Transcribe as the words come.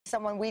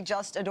someone we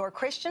just adore,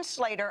 Christian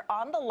Slater,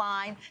 on the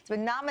line. He's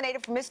been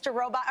nominated for Mr.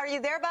 Robot. Are you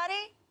there,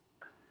 buddy?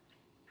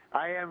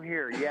 I am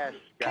here, yes.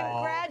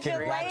 Guys.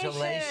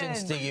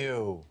 Congratulations to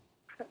you.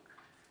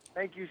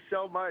 Thank you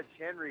so much,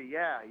 Henry.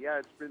 Yeah,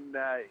 it's been.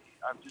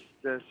 I'm just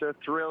so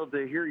thrilled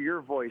to hear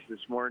your voice this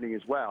morning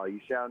as well. You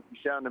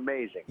sound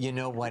amazing. You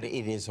know what?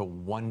 It is a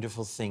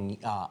wonderful thing.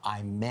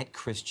 I met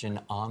Christian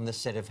on the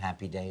set of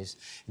Happy Days.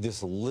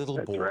 This little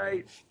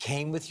boy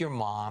came with your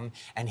mom,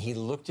 and he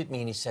looked at me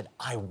and he said,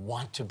 "I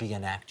want to be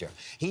an actor."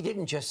 He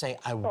didn't just say,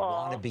 "I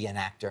want to be an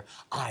actor."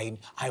 I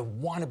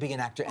want to be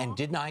an actor. And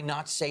didn't I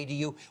not say to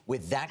you,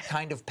 with that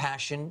kind of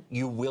passion,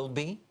 you will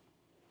be?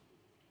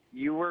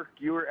 You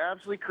were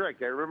absolutely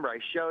correct. I remember I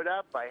showed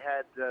up. I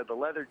had the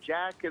leather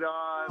jacket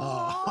on,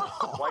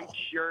 white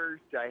shirt.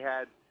 I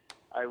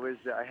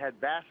had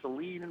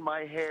Vaseline in my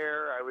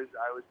hair. I was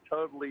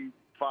totally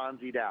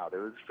Fonzied out. It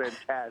was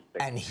fantastic.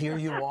 And here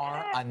you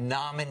are, a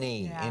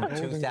nominee in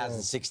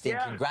 2016.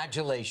 Yeah.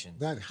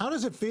 Congratulations. How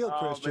does it feel,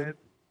 Christian? Man.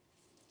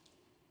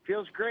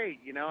 Feels great.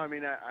 You know, I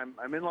mean,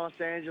 I'm in Los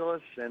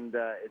Angeles, and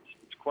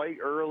it's quite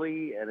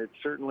early, and it's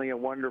certainly a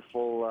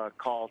wonderful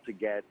call to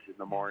get in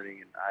the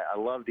morning. And I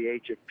love the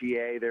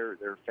HFPA. They're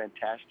a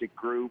fantastic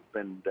group,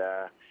 and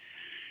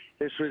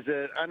this was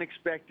an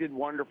unexpected,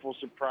 wonderful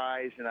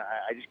surprise, and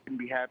I just couldn't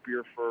be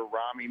happier for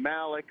Rami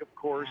Malek, of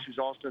course, who's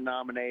also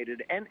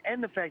nominated,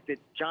 and the fact that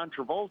John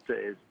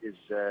Travolta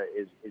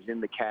is in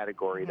the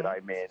category that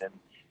I'm in, and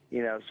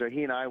you know, so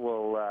he and I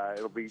will.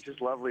 It'll be just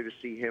lovely to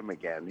see him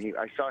again.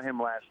 I saw him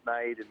last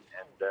night, and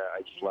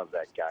I just love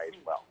that guy as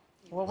well.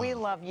 Well, we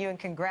love you, and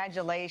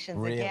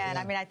congratulations again.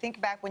 I mean, I think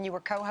back when you were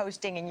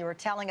co-hosting and you were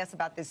telling us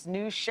about this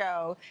new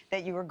show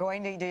that you were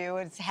going to do.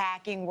 It's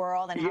Hacking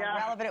World, and how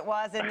relevant it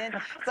was. And then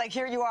it's like,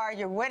 here you are,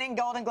 you're winning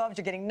Golden Globes,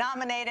 you're getting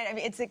nominated. I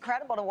mean, it's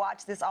incredible to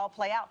watch this all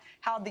play out,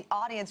 how the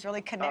audience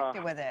really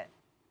connected with it.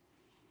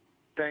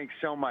 Thanks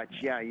so much.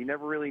 Yeah, you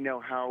never really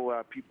know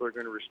how people are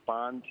going to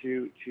respond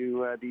to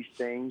these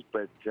things,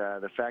 but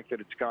the fact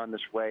that it's gone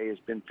this way has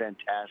been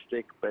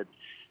fantastic. But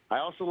I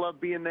also love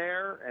being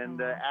there,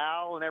 and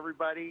Al and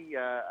everybody,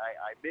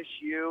 I miss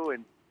you.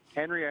 And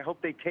Henry, I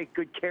hope they take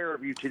good care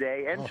of you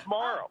today and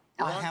tomorrow.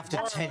 I have to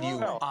tell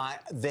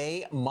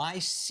you, my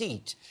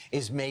seat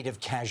is made of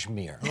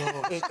cashmere.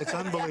 It's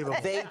unbelievable.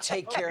 They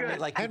take care of me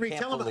like Henry, you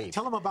can't believe.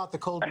 Tell them about the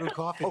cold brew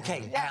coffee.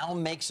 Okay, Al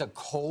makes a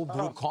cold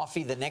brew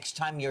coffee. The next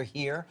time you're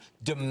here,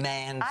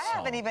 demand I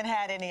haven't even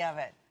had any of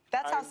it.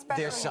 That's how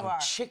special There's some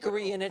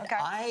chicory in it.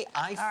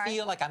 I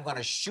feel like I'm going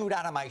to shoot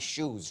out of my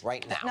shoes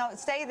right now. No,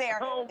 stay there.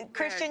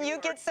 Christian, you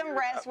get some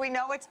rest. We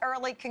know it's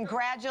early.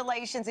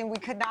 Congratulations, and we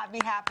could not be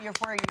happier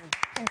for you.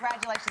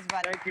 Congratulations,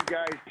 buddy. Thank you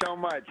guys so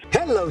much.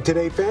 Hello,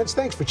 Today fans.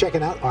 Thanks for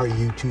checking out our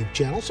YouTube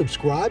channel.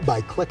 Subscribe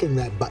by clicking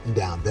that button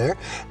down there,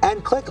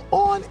 and click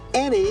on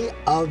any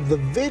of the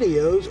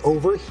videos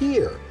over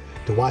here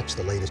to watch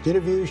the latest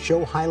interviews,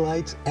 show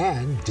highlights,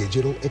 and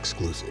digital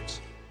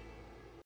exclusives.